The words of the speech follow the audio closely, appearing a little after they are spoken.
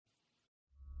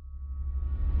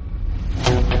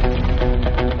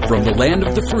From the land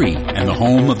of the free and the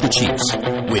home of the Chiefs,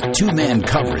 with two-man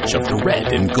coverage of the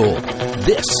red and gold,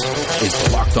 this is the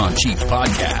Locked On Chiefs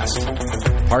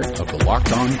podcast, part of the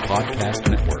Locked On Podcast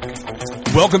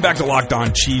Network. Welcome back to Locked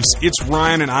On Chiefs. It's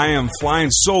Ryan, and I am flying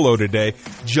solo today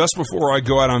just before I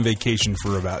go out on vacation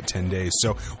for about 10 days.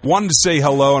 So wanted to say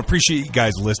hello. I appreciate you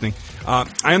guys listening.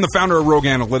 I am the founder of Rogue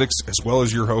Analytics, as well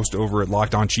as your host over at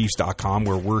LockedOnChiefs.com,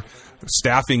 where we're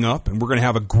staffing up, and we're going to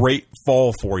have a great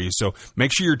fall for you. So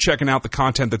make sure you're checking out the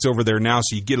content that's over there now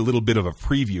so you get a little bit of a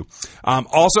preview.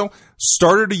 Also,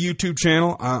 started a YouTube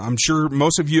channel. I'm sure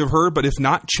most of you have heard, but if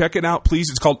not, check it out, please.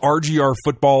 It's called RGR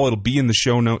Football. It'll be in the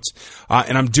show notes.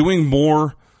 And I'm doing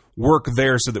more work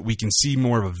there so that we can see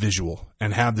more of a visual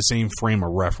and have the same frame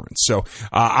of reference. So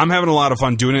I'm having a lot of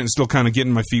fun doing it and still kind of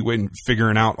getting my feet wet and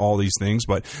figuring out all these things.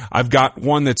 But I've got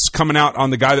one that's coming out on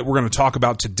the guy that we're going to talk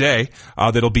about today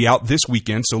that'll be out this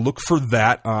weekend. So look for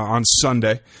that on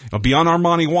Sunday. It'll be on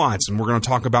Armani Watts, and we're going to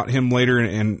talk about him later,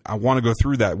 and I want to go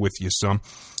through that with you some.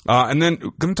 And then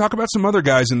going to talk about some other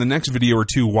guys in the next video or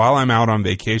two while I'm out on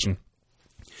vacation.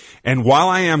 And while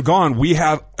I am gone, we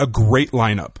have a great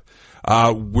lineup.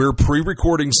 We're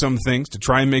pre-recording some things to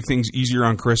try and make things easier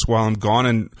on Chris while I'm gone,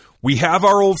 and we have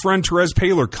our old friend Terez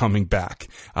Paylor coming back,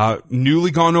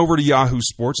 newly gone over to Yahoo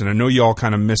Sports, and I know you all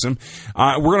kind of miss him.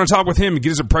 We're going to talk with him and get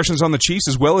his impressions on the Chiefs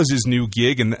as well as his new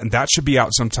gig, and that should be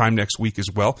out sometime next week as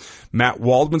well. Matt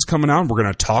Waldman's coming out, and we're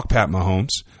going to talk Pat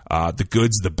Mahomes, the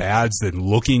goods, the bads, then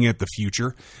looking at the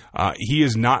future. He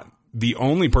is not the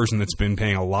only person that's been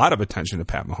paying a lot of attention to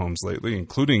Pat Mahomes lately,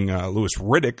 including Louis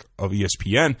Riddick of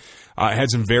ESPN,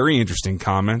 had some very interesting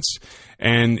comments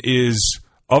and is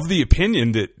of the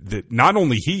opinion that not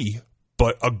only he,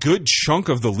 but a good chunk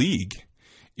of the league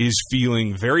is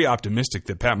feeling very optimistic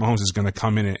that Pat Mahomes is going to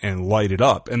come in and light it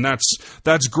up. And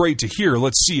that's great to hear.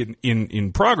 Let's see it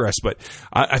in progress. But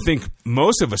I think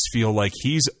most of us feel like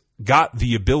he's got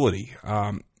the ability.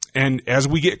 And as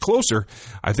we get closer,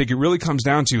 I think it really comes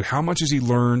down to how much has he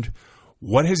learned,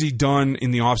 what has he done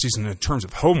in the offseason in terms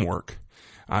of homework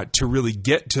to really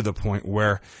get to the point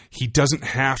where he doesn't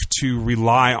have to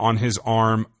rely on his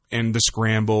arm and the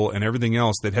scramble and everything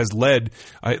else that has led,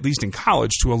 at least in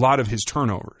college, to a lot of his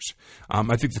turnovers.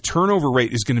 I think the turnover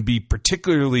rate is going to be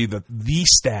particularly the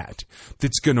stat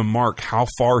that's going to mark how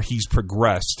far he's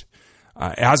progressed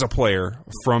as a player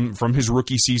from his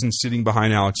rookie season sitting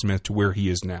behind Alex Smith to where he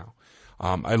is now.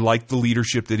 I like the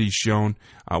leadership that he's shown.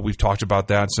 We've talked about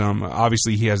that some.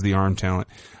 Obviously, he has the arm talent.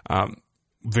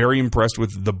 Very impressed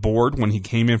with the board when he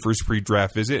came in for his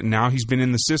pre-draft visit, and now he's been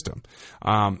in the system.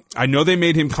 I know they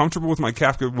made him comfortable with Mike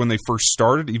Kafka when they first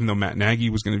started, even though Matt Nagy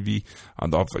was going to be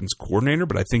the offense coordinator,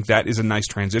 but I think that is a nice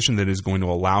transition that is going to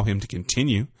allow him to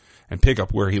continue and pick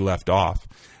up where he left off.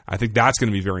 I think that's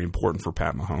going to be very important for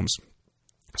Pat Mahomes.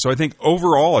 So I think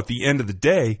overall, at the end of the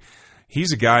day,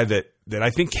 he's a guy that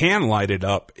I think can light it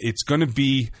up. It's going to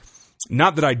be,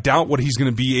 not that I doubt what he's going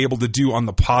to be able to do on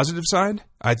the positive side.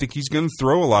 I think he's going to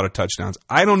throw a lot of touchdowns.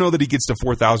 I don't know that he gets to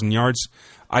 4,000 yards.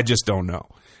 I just don't know.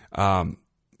 I'm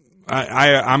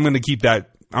going to keep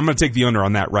that. I'm going to take the under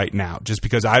on that right now, just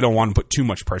because I don't want to put too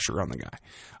much pressure on the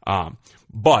guy.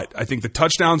 But I think the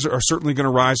touchdowns are certainly going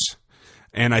to rise.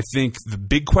 And I think the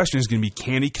big question is going to be,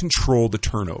 can he control the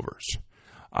turnovers?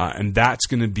 And that's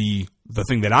going to be the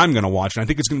thing that I'm going to watch. And I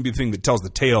think it's going to be the thing that tells the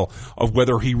tale of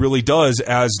whether he really does,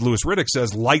 as Louis Riddick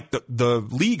says, light the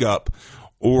league up,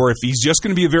 or if he's just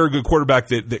going to be a very good quarterback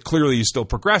that clearly is still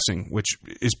progressing, which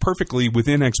is perfectly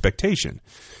within expectation.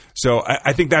 So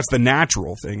I think that's the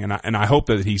natural thing, and I hope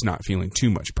that he's not feeling too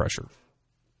much pressure.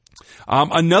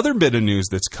 Another bit of news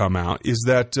that's come out is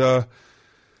that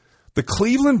the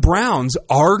Cleveland Browns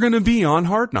are going to be on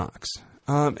Hard Knocks.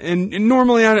 And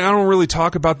normally I don't really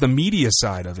talk about the media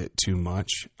side of it too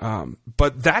much,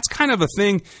 but that's kind of a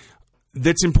thing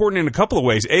that's important in a couple of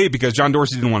ways. A, because John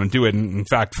Dorsey didn't want to do it, and in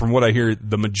fact, from what I hear,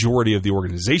 the majority of the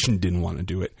organization didn't want to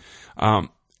do it. And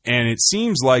it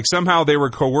seems like somehow they were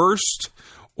coerced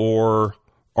or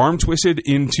arm twisted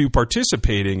into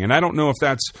participating, and I don't know if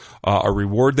that's a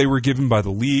reward they were given by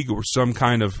the league or some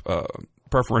kind of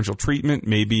preferential treatment,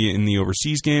 maybe in the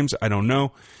overseas games. I don't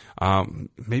know.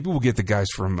 Maybe we'll get the guys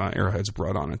from Arrowhead's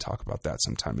Blood on and talk about that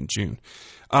sometime in June.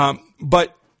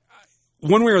 But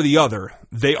one way or the other,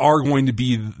 they are going to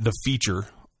be the feature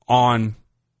on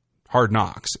Hard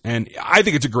Knocks. And I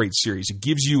think it's a great series. It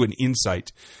gives you an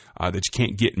insight that you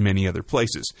can't get in many other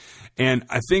places. And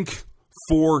I think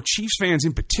for Chiefs fans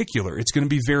in particular, it's going to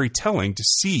be very telling to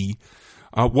see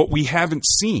what we haven't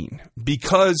seen,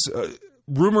 because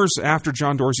rumors after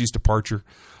John Dorsey's departure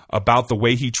about the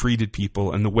way he treated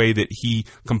people and the way that he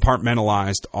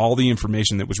compartmentalized all the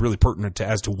information that was really pertinent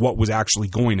as to what was actually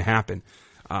going to happen.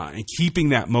 And keeping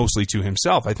that mostly to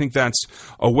himself. I think that's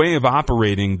a way of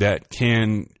operating that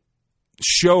can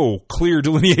show clear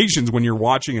delineations when you're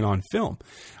watching it on film.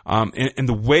 And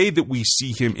the way that we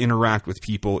see him interact with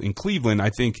people in Cleveland, I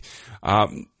think,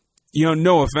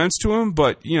 no offense to him,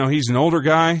 but, he's an older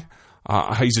guy.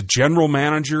 He's a general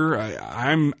manager.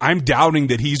 I'm doubting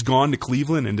that he's gone to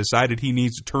Cleveland and decided he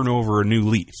needs to turn over a new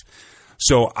leaf.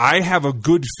 So I have a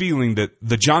good feeling that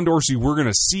the John Dorsey we're going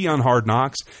to see on Hard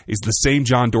Knocks is the same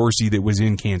John Dorsey that was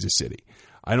in Kansas City.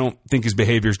 I don't think his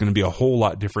behavior is going to be a whole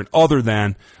lot different other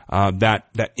than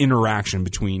that interaction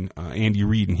between Andy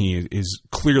Reid and he is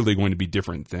clearly going to be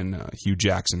different than Hugh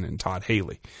Jackson and Todd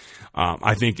Haley.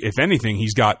 I think, if anything,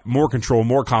 he's got more control,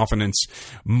 more confidence,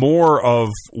 more of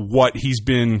what he's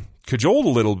been cajoled a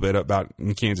little bit about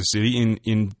in Kansas City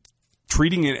in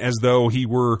treating it as though he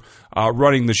were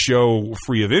running the show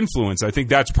free of influence. I think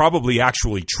that's probably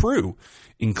actually true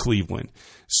in Cleveland.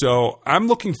 So I'm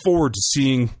looking forward to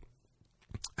seeing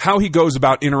how he goes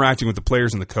about interacting with the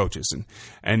players and the coaches.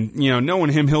 And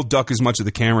knowing him, he'll duck as much of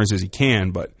the cameras as he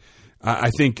can, but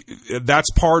I think that's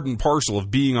part and parcel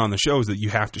of being on the shows, that you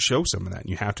have to show some of that.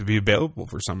 And you have to be available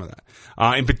for some of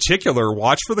that. In particular,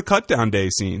 watch for the cut-down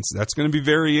day scenes. That's going to be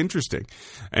very interesting.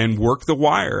 And work the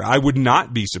wire. I would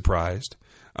not be surprised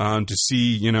to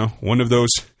see, one of those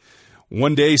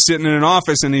one day sitting in an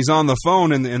office and he's on the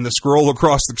phone and the scroll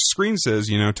across the screen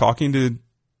says, talking to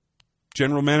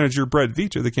General Manager Brett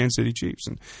Veach of the Kansas City Chiefs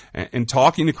and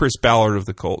talking to Chris Ballard of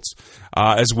the Colts,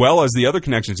 as well as the other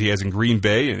connections he has in Green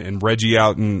Bay and Reggie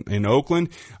out in Oakland.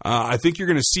 I think you're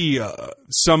going to see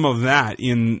some of that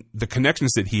in the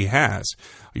connections that he has.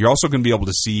 You're also going to be able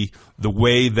to see the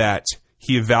way that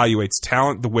he evaluates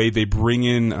talent, the way they bring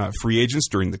in free agents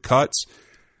during the cuts,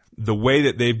 the way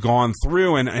that they've gone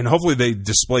through, and hopefully they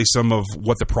display some of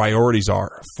what the priorities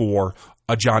are for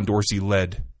a John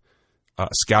Dorsey-led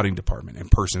scouting department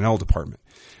and personnel department.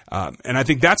 And I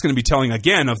think that's going to be telling,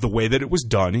 again, of the way that it was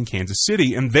done in Kansas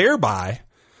City. And thereby,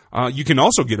 you can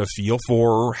also get a feel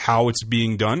for how it's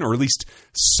being done, or at least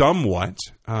somewhat.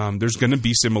 There's going to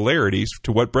be similarities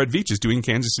to what Brett Veach is doing in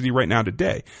Kansas City right now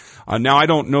today. Now, I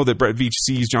don't know that Brett Veach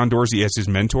sees John Dorsey as his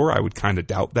mentor. I would kind of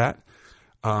doubt that.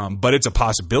 But it's a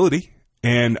possibility.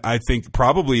 And I think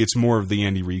probably it's more of the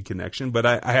Andy Reid connection. But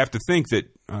I have to think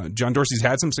that John Dorsey's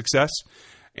had some success.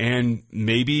 And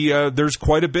maybe there's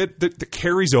quite a bit that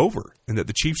carries over and that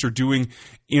the Chiefs are doing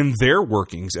in their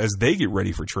workings as they get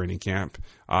ready for training camp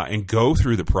and go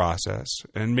through the process.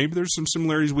 And maybe there's some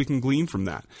similarities we can glean from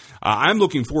that. I'm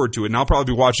looking forward to it, and I'll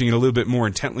probably be watching it a little bit more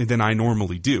intently than I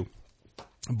normally do.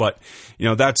 But,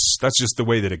 that's just the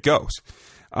way that it goes.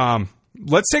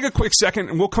 Let's take a quick second,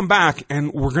 and we'll come back,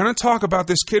 and we're going to talk about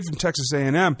this kid from Texas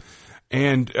A&M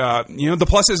and, the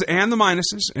pluses and the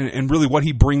minuses and really what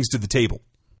he brings to the table.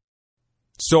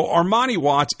 So Armani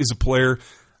Watts is a player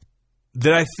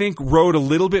that I think rode a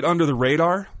little bit under the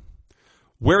radar.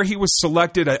 Where he was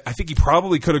selected, I think he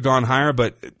probably could have gone higher,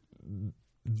 but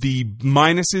the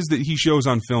minuses that he shows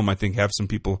on film, I think, have some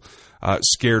people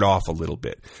scared off a little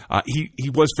bit.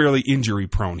 He was fairly injury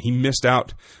prone. He missed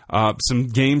out some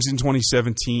games in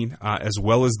 2017, as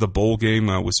well as the bowl game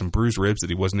with some bruised ribs that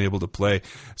he wasn't able to play.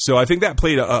 So I think that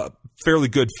played a fairly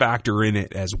good factor in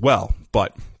it as well.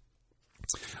 But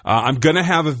I'm going to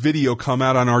have a video come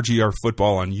out on RGR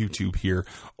Football on YouTube here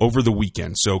over the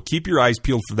weekend. So keep your eyes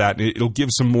peeled for that. It'll give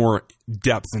some more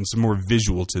depth and some more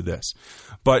visual to this.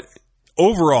 But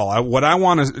overall, what I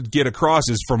want to get across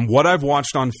is from what I've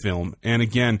watched on film. And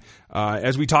again,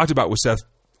 as we talked about with Seth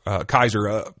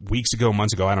Kaiser weeks ago,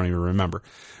 months ago, I don't even remember.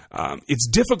 It's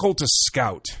difficult to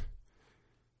scout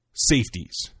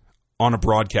safeties on a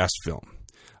broadcast film.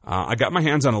 I got my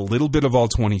hands on a little bit of all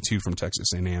 22 from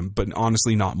Texas A&M, but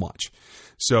honestly not much.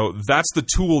 So that's the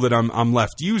tool that I'm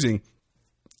left using.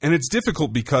 And it's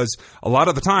difficult because a lot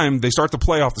of the time they start to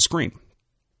play off the screen.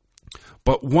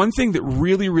 But one thing that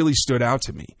really, really stood out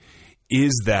to me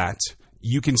is that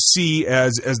you can see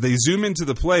as they zoom into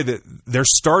the play that they're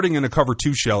starting in a cover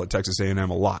 2 shell at Texas A&M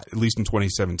a lot, at least in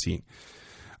 2017.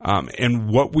 And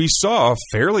what we saw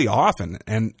fairly often,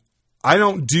 and I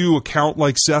don't do a count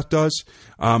like Seth does.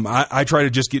 I try to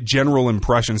just get general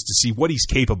impressions to see what he's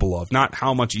capable of, not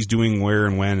how much he's doing where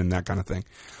and when and that kind of thing.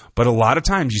 But a lot of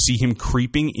times you see him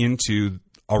creeping into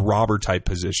a robber type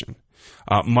position,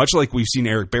 much like we've seen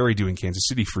Eric Berry do in Kansas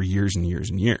City for years and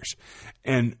years and years.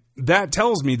 And that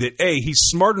tells me that, A, he's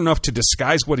smart enough to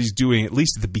disguise what he's doing, at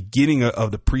least at the beginning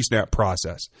of the pre-snap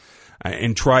process,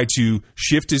 and try to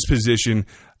shift his position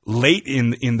late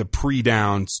in the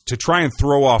pre-downs to try and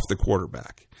throw off the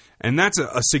quarterback. And that's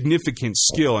a significant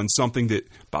skill and something that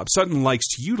Bob Sutton likes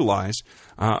to utilize,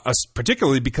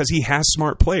 particularly because he has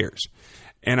smart players.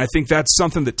 And I think that's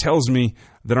something that tells me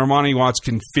that Armani Watts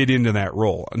can fit into that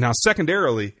role. Now,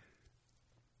 secondarily,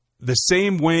 the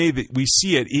same way that we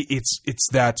see it, it's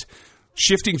that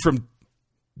shifting from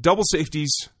double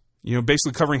safeties,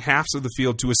 basically covering halves of the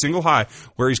field, to a single high,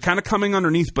 where he's kind of coming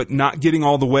underneath but not getting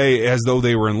all the way as though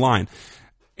they were in line.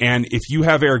 And if you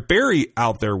have Eric Berry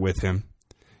out there with him,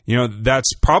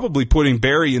 that's probably putting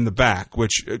Berry in the back,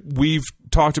 which we've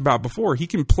talked about before. He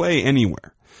can play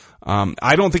anywhere.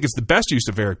 I don't think it's the best use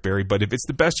of Eric Berry, but if it's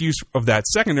the best use of that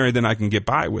secondary, then I can get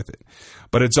by with it.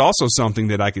 But it's also something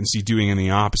that I can see doing in the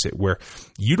opposite, where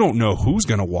you don't know who's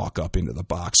going to walk up into the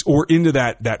box or into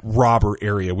that robber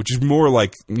area, which is more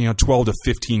like 12 to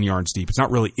 15 yards deep. It's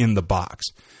not really in the box.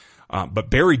 But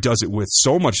Berry does it with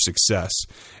so much success,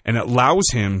 and it allows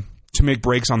him to make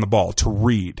breaks on the ball, to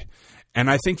read. And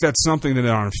I think that's something that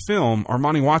on film,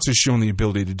 Armani Watts has shown the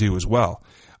ability to do as well.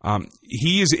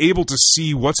 He is able to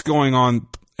see what's going on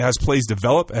as plays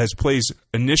develop, as plays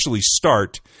initially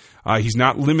start. He's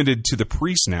not limited to the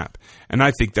pre-snap, and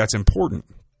I think that's important.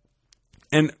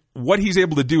 And what he's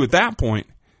able to do at that point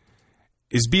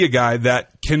is be a guy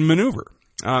that can maneuver.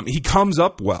 He comes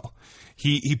up well.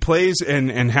 He plays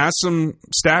and has some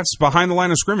stats behind the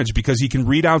line of scrimmage because he can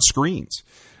read out screens.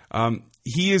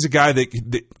 He is a guy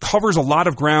that covers a lot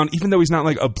of ground, even though he's not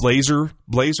like a blazer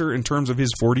in terms of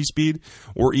his 40 speed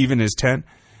or even his 10.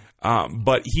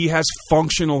 But he has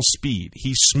functional speed.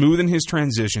 He's smooth in his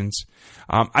transitions.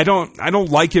 I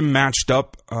don't like him matched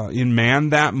up in man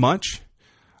that much,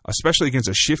 especially against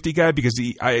a shifty guy, because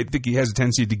I think he has a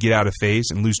tendency to get out of phase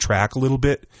and lose track a little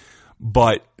bit.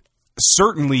 But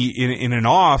certainly in an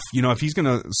off, if he's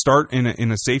going to start in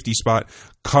a safety spot,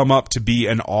 come up to be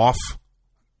an off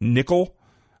nickel,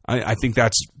 I think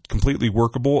that's completely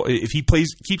workable. If he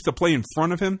keeps the play in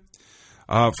front of him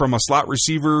from a slot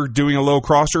receiver doing a low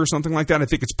crosser or something like that, I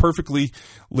think it's perfectly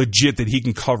legit that he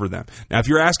can cover them. Now, if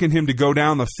you're asking him to go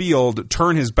down the field,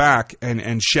 turn his back,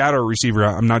 and shadow a receiver,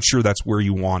 I'm not sure that's where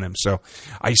you want him. So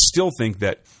I still think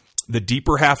that the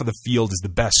deeper half of the field is the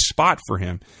best spot for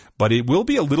him, but it will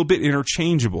be a little bit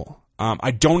interchangeable.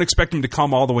 I don't expect him to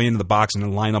come all the way into the box and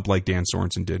then line up like Dan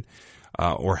Sorensen did.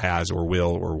 Or has, or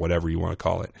will, or whatever you want to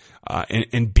call it,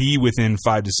 and be within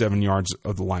 5 to 7 yards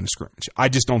of the line of scrimmage. I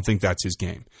just don't think that's his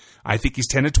game. I think he's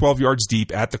 10 to 12 yards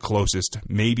deep at the closest,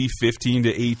 maybe 15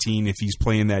 to 18 if he's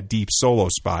playing that deep solo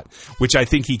spot, which I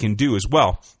think he can do as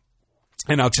well.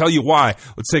 And I'll tell you why.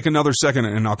 Let's take another second,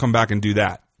 and I'll come back and do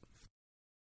that.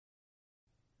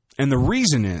 And the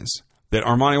reason is that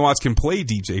Armani Watts can play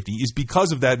deep safety is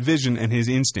because of that vision and his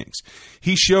instincts.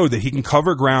 He showed that he can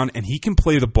cover ground and he can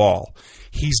play the ball.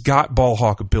 He's got ball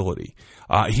hawk ability.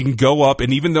 He can go up,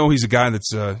 and even though he's a guy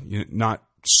that's not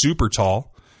super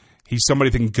tall, he's somebody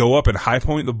that can go up and high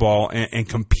point the ball and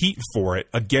compete for it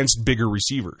against bigger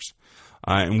receivers.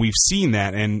 And we've seen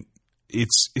that, and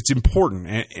it's important,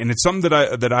 and it's something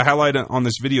that I highlight on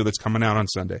this video that's coming out on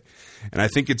Sunday. And I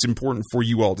think it's important for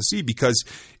you all to see because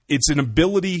it's an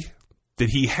ability that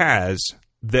he has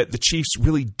that the Chiefs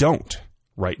really don't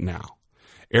right now.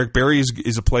 Eric Berry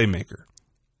is a playmaker.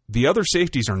 The other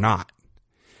safeties are not.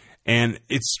 And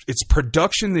it's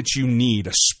production that you need,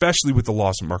 especially with the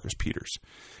loss of Marcus Peters.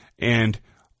 And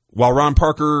while Ron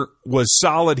Parker was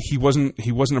solid, he wasn't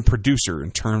a producer in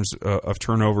terms of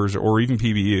turnovers or even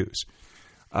PBUs.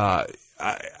 I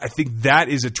think that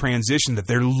is a transition that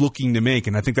they're looking to make,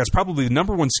 and I think that's probably the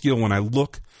number one skill when I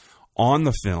look on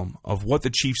the film of what the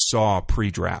Chiefs saw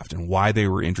pre-draft and why they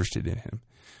were interested in him.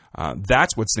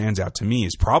 That's what stands out to me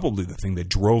is probably the thing that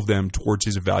drove them towards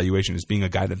his evaluation as being a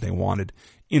guy that they wanted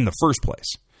in the first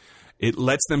place. It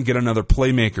lets them get another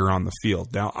playmaker on the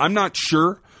field. Now, I'm not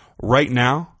sure right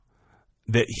now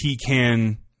that he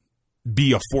can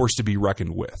be a force to be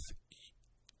reckoned with,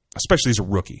 especially as a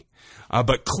rookie.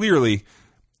 But clearly,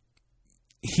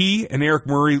 he and Eric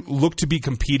Murray look to be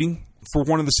competing for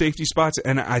one of the safety spots,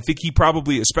 and I think he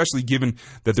probably, especially given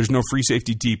that there's no free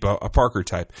safety deep, a Parker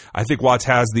type, I think Watts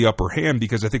has the upper hand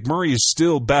because I think Murray is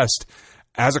still best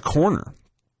as a corner.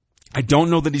 I don't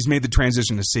know that he's made the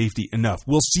transition to safety enough.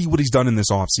 We'll see what he's done in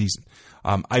this offseason.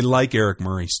 I like Eric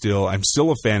Murray still. I'm still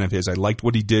a fan of his. I liked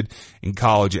what he did in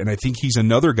college, and I think he's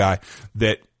another guy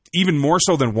that, even more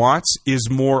so than Watts, is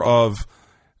more of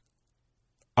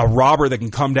a robber that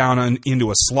can come down into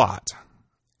a slot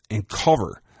and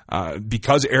cover.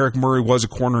 Because Eric Murray was a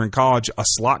corner in college, a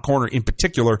slot corner in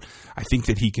particular, I think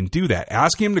that he can do that.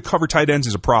 Asking him to cover tight ends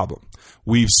is a problem.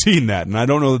 We've seen that, and I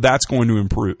don't know that that's going to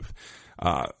improve.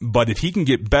 But if he can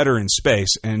get better in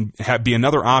space and be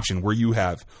another option where you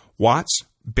have Watts,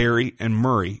 Berry, and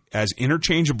Murray as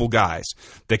interchangeable guys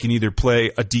that can either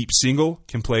play a deep single,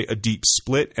 can play a deep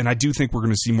split, and I do think we're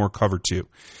going to see more cover two.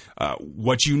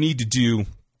 What you need to do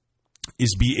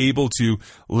is be able to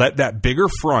let that bigger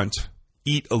front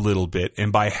eat a little bit,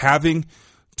 and by having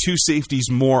two safeties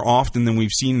more often than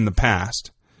we've seen in the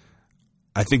past,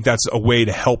 I think that's a way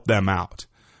to help them out.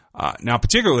 Now,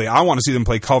 particularly, I want to see them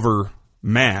play cover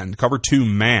two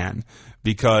man,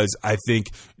 because I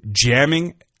think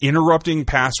jamming, interrupting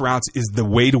pass routes is the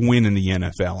way to win in the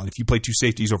NFL. And if you play two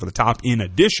safeties over the top in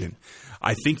addition,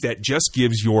 I think that just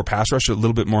gives your pass rush a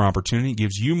little bit more opportunity,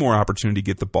 gives you more opportunity to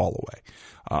get the ball away.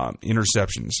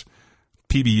 Interceptions,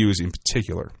 PBUs in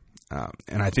particular.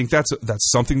 And I think that's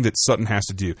something that Sutton has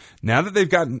to do. Now that they've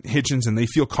gotten Hitchens and they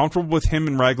feel comfortable with him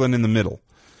and Ragland in the middle,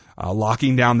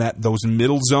 locking down those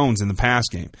middle zones in the pass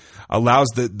game allows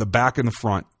the back and the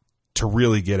front to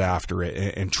really get after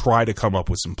it and try to come up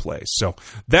with some plays. So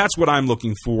that's what I'm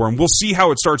looking for, and we'll see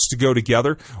how it starts to go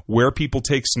together, where people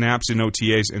take snaps in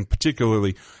OTAs, and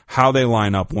particularly how they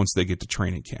line up once they get to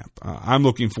training camp. I'm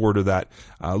looking forward to that.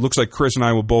 Looks like Chris and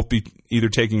I will both be either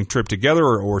taking a trip together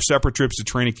or separate trips to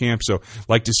training camp, so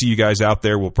like to see you guys out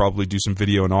there. We'll probably do some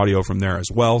video and audio from there as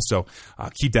well, so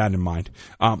keep that in mind.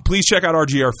 Please check out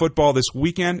RGR Football this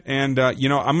weekend, and I'm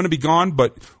going to be gone,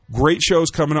 but great shows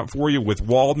coming up for you with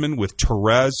Waldman, with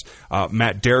Therese.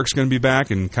 Matt Derrick's going to be back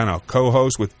and kind of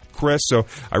co-host with Chris. So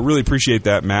I really appreciate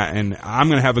that, Matt. And I'm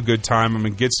going to have a good time. I'm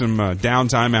going to get some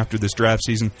downtime after this draft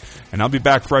season. And I'll be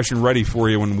back fresh and ready for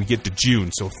you when we get to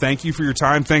June. So thank you for your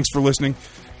time. Thanks for listening.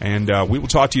 And we will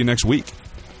talk to you next week.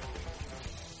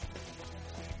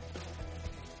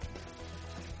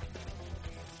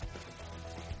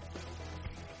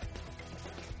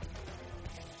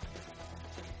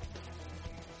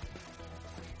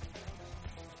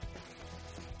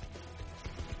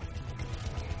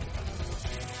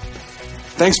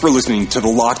 Thanks for listening to the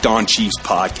Locked On Chiefs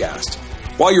podcast.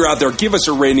 While you're out there, give us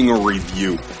a rating or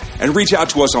review, and reach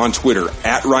out to us on Twitter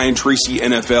 @Ryan Tracy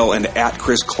NFL and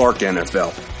 @Chris Clark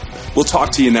NFL. We'll talk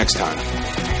to you next time.